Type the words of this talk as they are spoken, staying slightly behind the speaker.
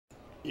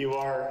You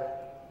are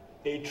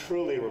a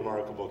truly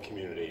remarkable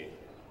community.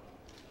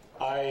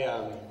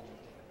 I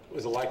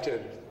was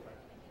elected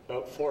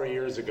about 4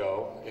 years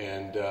ago,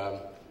 and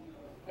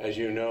as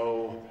you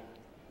know,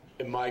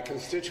 in my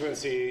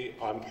constituency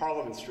on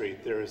Parliament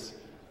Street, there's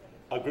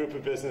a group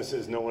of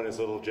businesses known as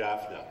Little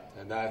Jaffna,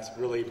 and that's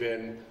really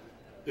been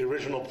the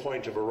original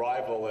point of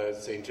arrival,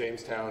 as St.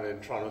 Jamestown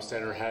and Toronto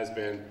Centre has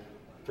been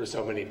for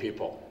so many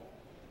people.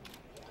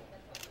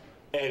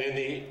 And in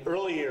the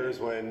early years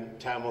when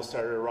Tamils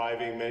started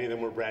arriving, many of them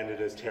were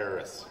branded as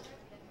terrorists.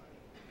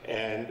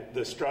 And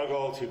the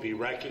struggle to be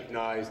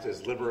recognized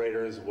as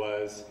liberators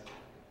was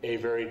a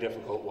very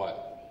difficult one.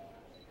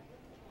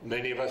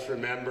 Many of us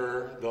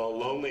remember the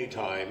lonely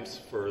times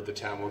for the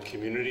Tamil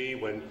community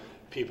when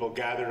people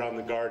gathered on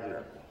the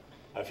Gardiner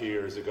a few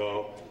years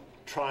ago,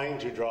 trying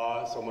to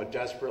draw somewhat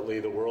desperately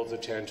the world's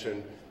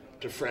attention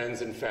to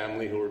friends and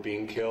family who were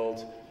being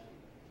killed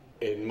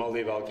in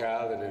Molly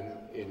Valcal and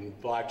in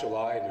Black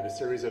July and in a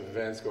series of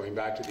events going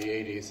back to the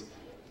 80s.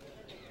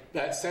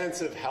 That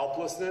sense of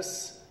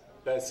helplessness,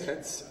 that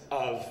sense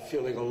of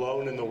feeling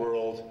alone in the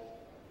world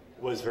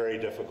was very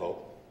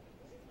difficult.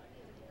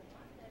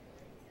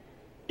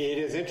 It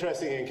is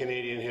interesting in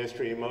Canadian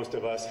history, most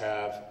of us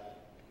have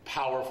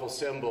powerful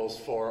symbols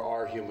for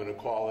our human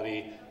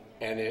equality,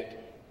 and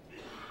it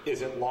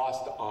isn't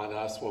lost on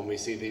us when we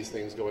see these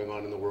things going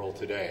on in the world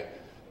today.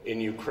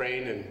 In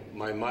Ukraine, and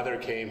my mother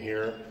came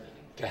here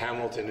to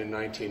Hamilton in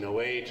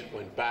 1908,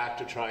 went back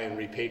to try and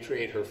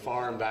repatriate her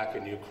farm back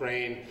in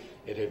Ukraine.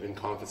 It had been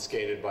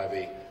confiscated by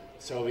the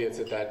Soviets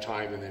at that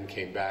time, and then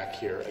came back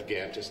here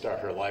again to start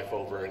her life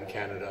over in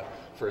Canada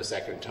for a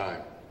second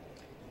time.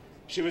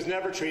 She was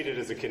never treated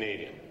as a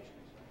Canadian.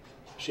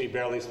 She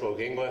barely spoke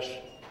English.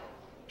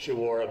 She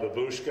wore a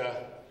babushka.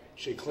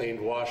 She cleaned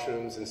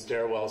washrooms and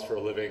stairwells for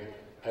a living,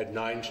 had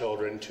 9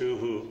 children, 2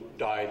 who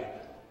died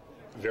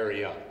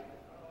very young.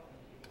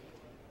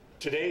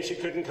 Today, she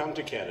couldn't come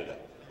to Canada.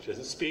 She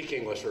doesn't speak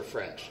English or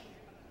French.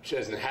 She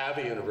doesn't have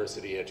a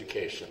university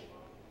education.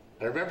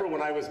 And I remember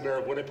when I was mayor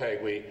of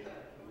Winnipeg,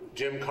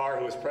 Jim Carr,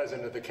 who was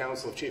president of the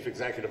Council of Chief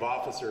Executive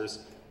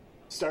Officers,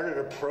 started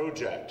a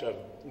project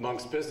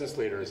amongst business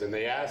leaders, and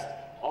they asked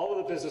all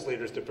of the business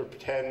leaders to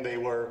pretend they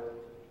were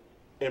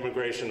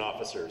immigration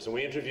officers. And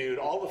we interviewed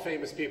all the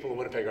famous people in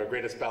Winnipeg, our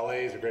greatest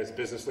ballets, our greatest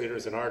business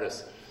leaders and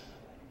artists.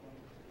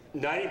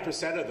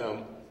 90% of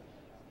them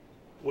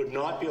would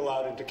not be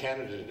allowed into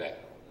Canada today.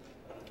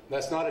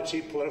 That's not a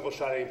cheap political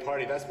shot at any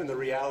party. That's been the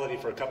reality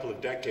for a couple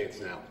of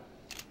decades now.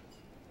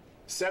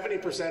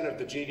 70% of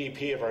the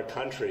GDP of our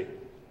country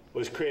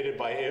was created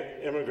by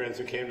immigrants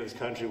who came to this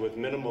country with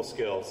minimal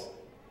skills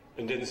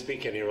and didn't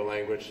speak any other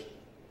language.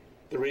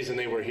 The reason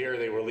they were here,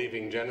 they were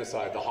leaving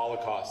genocide, the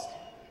Holocaust.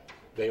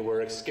 They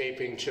were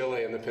escaping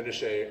Chile and the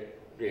Pinochet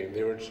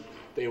regime.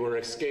 They were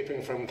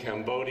escaping from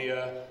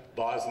Cambodia,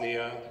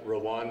 Bosnia,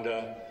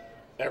 Rwanda.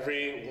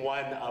 Every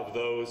one of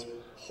those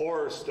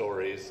horror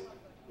stories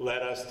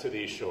led us to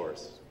these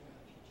shores.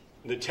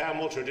 The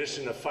Tamil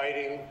tradition of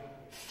fighting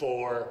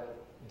for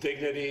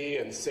dignity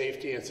and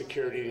safety and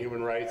security and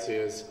human rights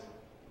is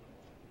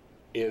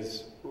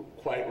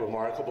quite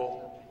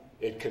remarkable.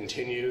 It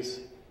continues.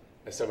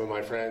 As some of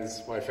my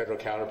friends, my federal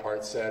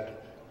counterparts said,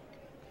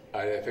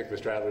 I think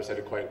Mr. Adler said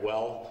it quite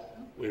well,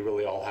 we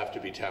really all have to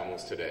be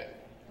Tamils today.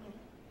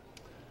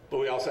 But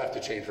we also have to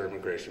change our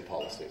immigration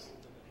policies.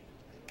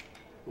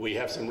 We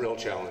have some real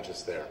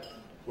challenges there.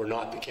 We're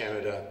not the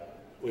Canada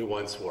we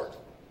once were.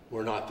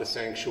 We're not the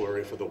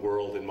sanctuary for the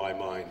world, in my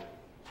mind,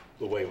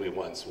 the way we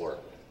once were.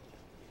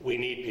 We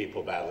need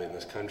people badly in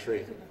this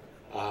country,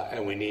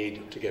 and we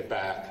need to get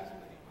back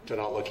to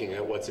not looking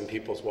at what's in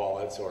people's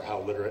wallets or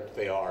how literate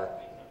they are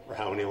or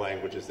how many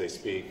languages they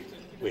speak.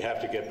 We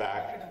have to get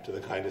back to the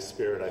kind of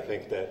spirit, I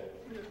think,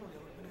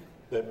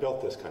 that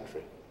built this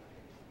country.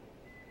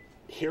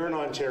 Here in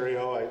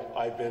Ontario,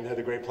 I've had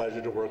a great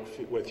pleasure to work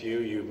with you.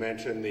 You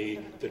mentioned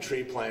the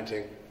tree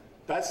planting.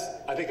 That's,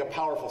 I think, a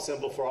powerful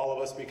symbol for all of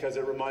us because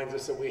it reminds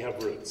us that we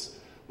have roots.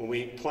 When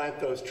we plant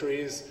those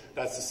trees,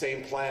 that's the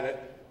same planet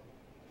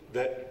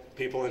that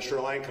people in Sri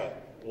Lanka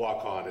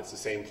walk on. It's the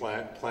same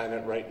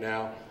planet right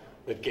now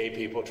that gay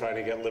people trying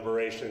to get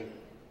liberation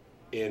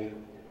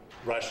in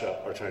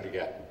Russia are trying to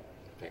get.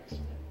 Thanks.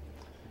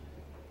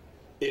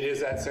 It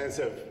is that sense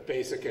of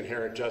basic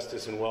inherent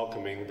justice and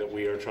welcoming that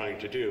we are trying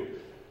to do.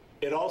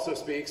 It also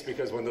speaks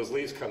because when those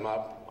leaves come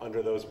up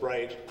under those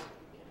bright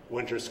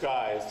winter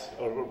skies,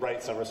 or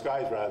bright summer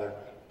skies rather,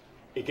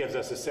 it gives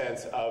us a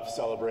sense of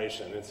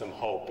celebration and some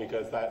hope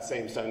because that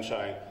same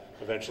sunshine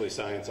eventually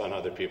shines on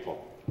other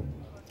people.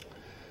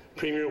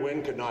 Premier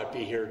Wynne could not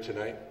be here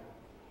tonight.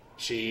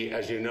 She,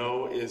 as you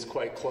know, is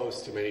quite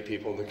close to many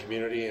people in the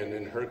community, and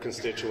in her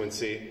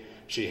constituency,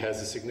 she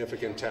has a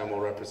significant Tamil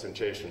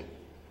representation.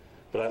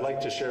 But I'd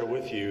like to share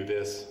with you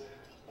this,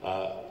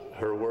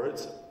 her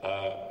words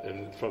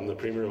from the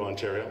Premier of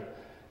Ontario.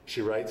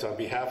 She writes, on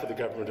behalf of the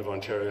Government of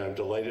Ontario, I'm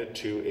delighted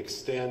to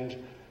extend,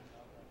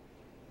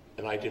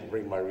 and I didn't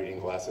bring my reading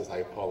glasses, I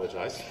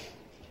apologize.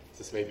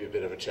 This may be a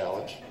bit of a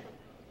challenge.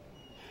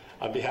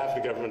 On behalf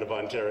of the Government of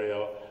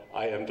Ontario,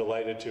 I am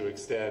delighted to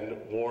extend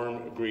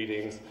warm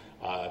greetings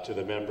to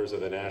the members of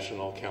the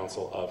National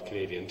Council of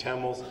Canadian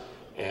Tamils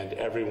and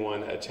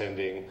everyone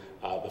attending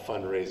the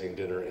fundraising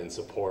dinner in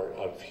support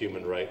of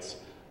human rights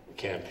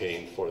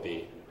campaign for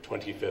the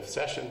 25th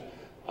session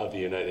of the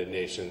United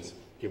Nations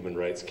Human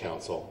Rights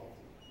Council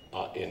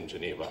in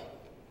Geneva.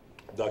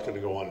 I'm not going to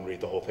go on and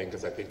read the whole thing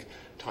because I think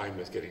time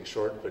is getting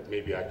short, but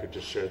maybe I could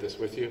just share this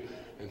with you.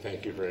 And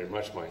thank you very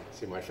much.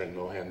 See my friend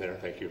Mohan there.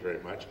 Thank you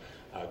very much.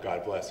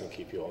 God bless and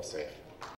keep you all safe.